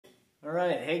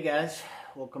Alright, hey guys,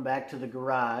 welcome back to the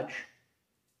garage.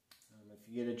 If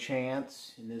you get a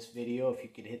chance in this video, if you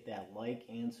could hit that like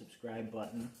and subscribe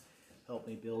button, help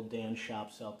me build Dan's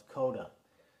Shop South Dakota.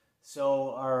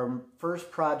 So our first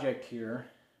project here,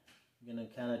 I'm going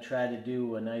to kind of try to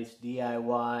do a nice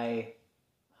DIY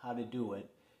how to do it.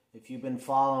 If you've been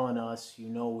following us, you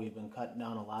know we've been cutting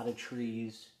down a lot of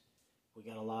trees. We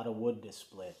got a lot of wood to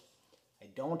split. I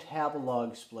don't have a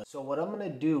log split. So what I'm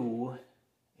going to do,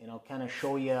 and I'll kind of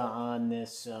show you on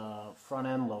this front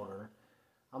end loader,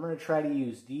 I'm going to try to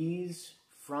use these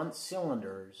front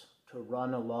cylinders to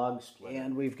run a log split.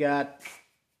 And we've got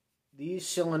these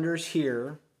cylinders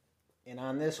here, and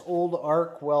on this old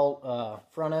arc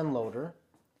front end loader,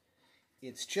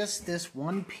 it's just this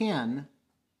one pin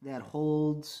that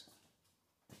holds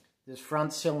this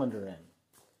front cylinder in.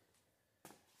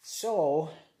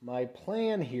 So my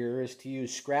plan here is to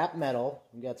use scrap metal.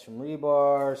 We've got some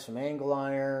rebar, some angle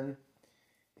iron,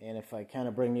 and if I kind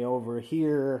of bring you over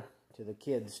here to the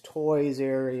kids' toys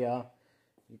area,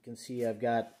 you can see I've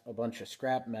got a bunch of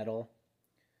scrap metal.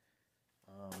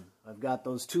 I've got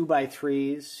those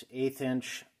 2x3s,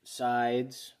 1/8"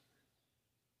 sides,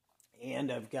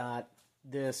 and I've got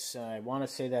this, I want to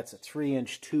say that's a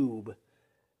 3-inch tube,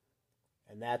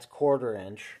 and that's 1/4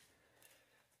 inch.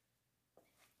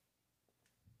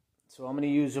 So I'm going to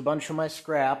use a bunch of my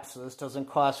scrap, so this doesn't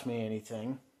cost me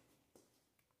anything.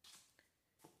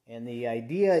 And the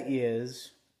idea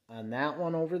is, on that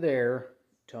one over there,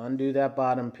 to undo that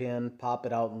bottom pin, pop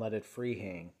it out and let it free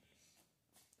hang.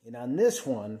 And on this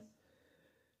one,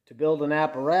 to build an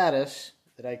apparatus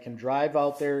that I can drive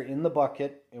out there in the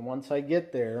bucket, and once I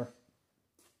get there,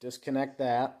 disconnect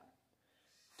that,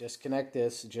 disconnect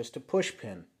this, just a push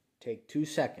pin. Take 2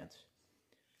 seconds.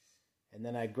 And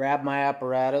then I grab my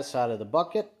apparatus out of the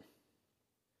bucket,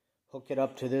 hook it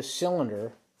up to this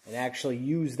cylinder, and actually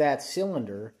use that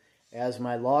cylinder as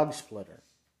my log splitter.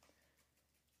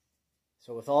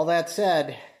 So with all that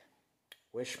said,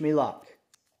 wish me luck.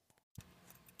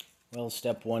 Well,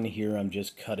 step one here, I'm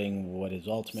just cutting what is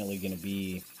ultimately going to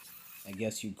be, I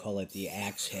guess you'd call it the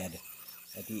axe head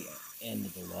at the end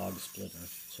of the log splitter.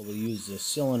 So we'll use the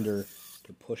cylinder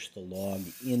to push the log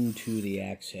into the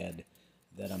axe head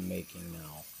that I'm making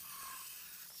now.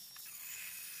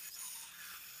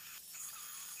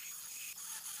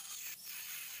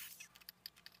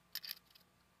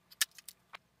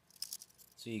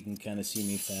 So you can kind of see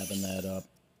me fabbing that up.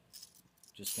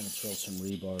 Just going to throw some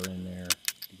rebar in there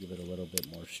to give it a little bit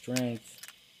more strength.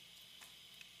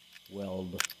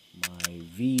 Weld my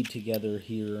V together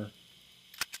here.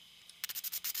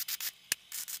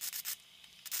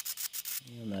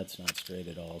 And that's not straight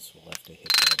at all, so we'll have to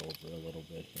hit that over a little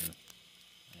bit here.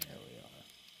 There we are.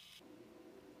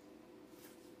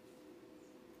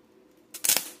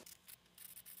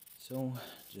 So,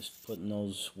 just putting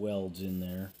those welds in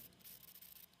there.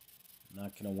 I'm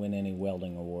not going to win any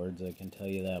welding awards, I can tell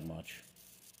you that much.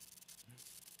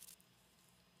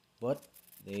 But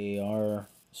they are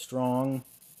strong.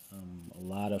 A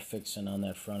lot of fixing on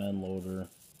that front end loader.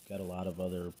 Got a lot of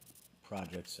other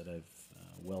projects that I've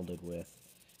welded with.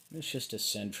 It's just a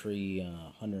Sentry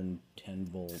 110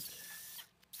 volt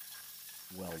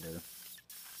welder,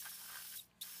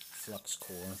 flux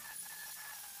core.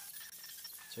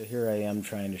 So here I am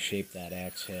trying to shape that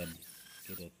axe head,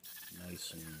 get it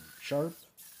nice and sharp.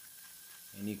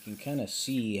 And you can kind of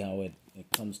see how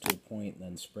it comes to a point and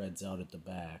then spreads out at the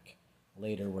back.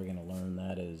 Later we're going to learn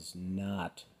that is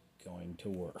not going to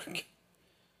work.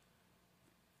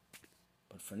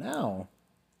 But for now,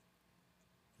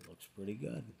 it looks pretty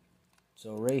good.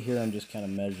 So right here I'm just kind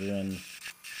of measuring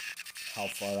how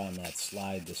far on that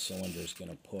slide the cylinder is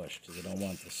going to push, because I don't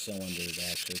want the cylinder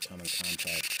to actually come in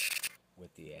contact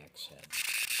with the axe head.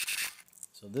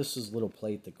 So this is a little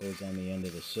plate that goes on the end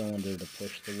of the cylinder to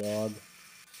push the log,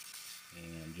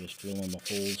 and just drilling the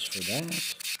holes for that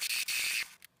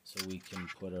so we can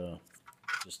put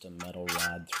just a metal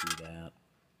rod through that.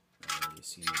 You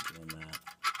see me doing that.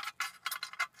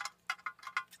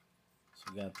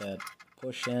 So got that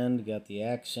push end, got the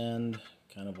axe end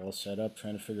kind of all set up,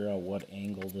 trying to figure out what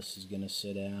angle this is going to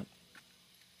sit at.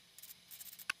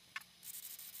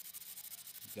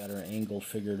 Got our angle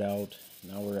figured out.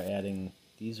 Now we're adding,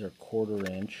 these are 1/4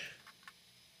 inch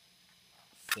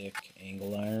thick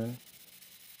angle iron.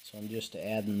 So I'm just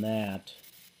adding that.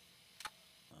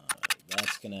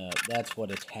 That's what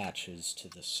attaches to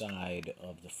the side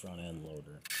of the front end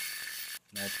loader.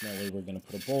 And ultimately we're going to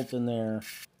put a bolt in there,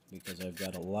 because I've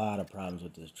got a lot of problems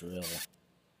with this drill.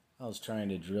 I was trying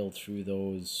to drill through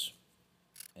those,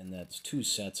 and that's 2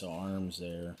 sets of arms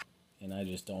there, and I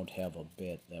just don't have a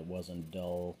bit that wasn't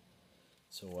dull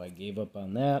So I gave up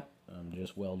on that. I'm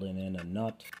just welding in a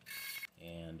nut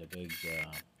and a big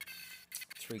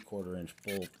 3/4 inch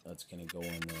bolt that's going to go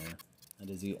in there. That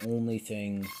is the only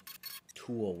thing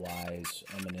tool-wise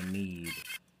I'm going to need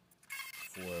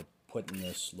for putting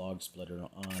this log splitter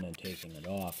on and taking it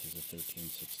off is a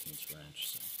 13/16 wrench.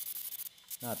 So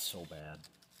not so bad.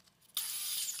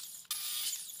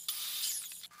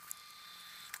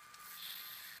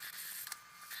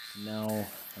 Now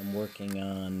I'm working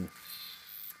on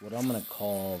what I'm going to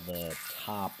call the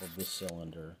top of the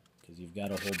cylinder, because you've got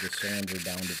to hold the cylinder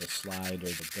down to the slide or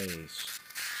the base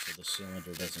so the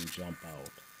cylinder doesn't jump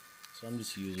out. So I'm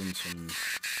just using some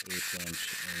 1/8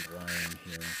 inch angle iron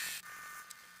here.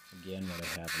 Again, what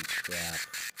I have in scrap.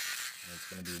 And it's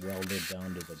going to be welded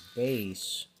down to the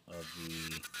base of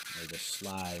the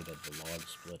slide of the log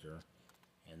splitter,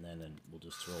 and then we'll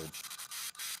just throw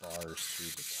bars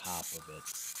through the top of it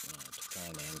to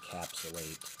kind of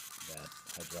encapsulate that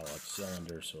hydraulic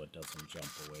cylinder so it doesn't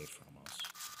jump away from us.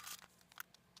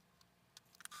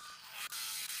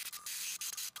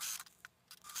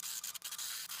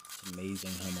 It's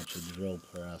amazing how much a drill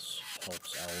press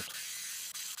helps out.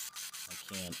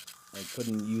 I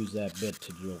couldn't use that bit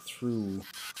to drill through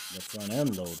the front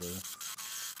end loader,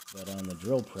 but on the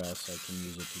drill press I can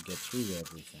use it to get through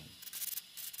everything.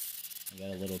 I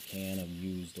got a little can of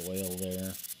used oil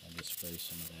there. I'll just spray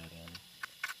some of that in.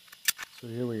 So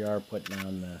here we are putting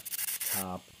on the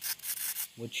top.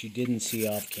 What you didn't see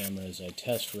off camera is I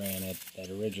test ran it. That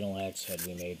original axe head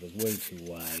we made was way too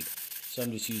wide. So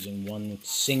I'm just using one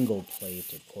single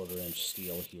plate of 1/4 inch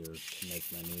steel here to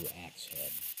make my new axe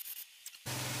head.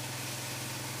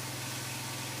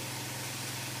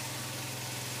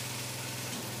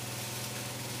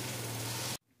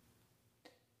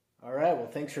 Alright, well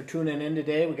thanks for tuning in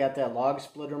today. We got that log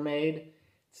splitter made.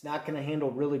 It's not going to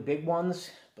handle really big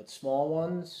ones, but small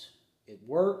ones, it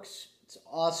works. It's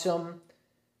awesome.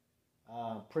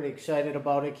 Pretty excited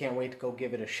about it. Can't wait to go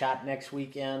give it a shot next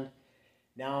weekend.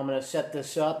 Now I'm going to set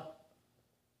this up,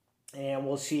 and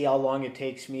we'll see how long it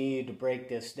takes me to break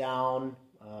this down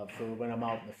for when I'm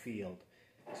out in the field.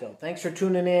 So thanks for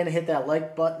tuning in. Hit that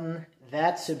like button,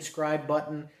 that subscribe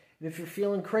button, and if you're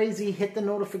feeling crazy, hit the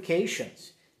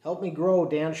notifications. Help me grow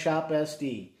Dan Shop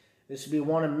SD. This will be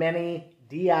one of many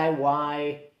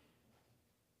DIY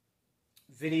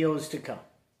videos to come.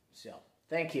 So,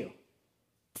 thank you.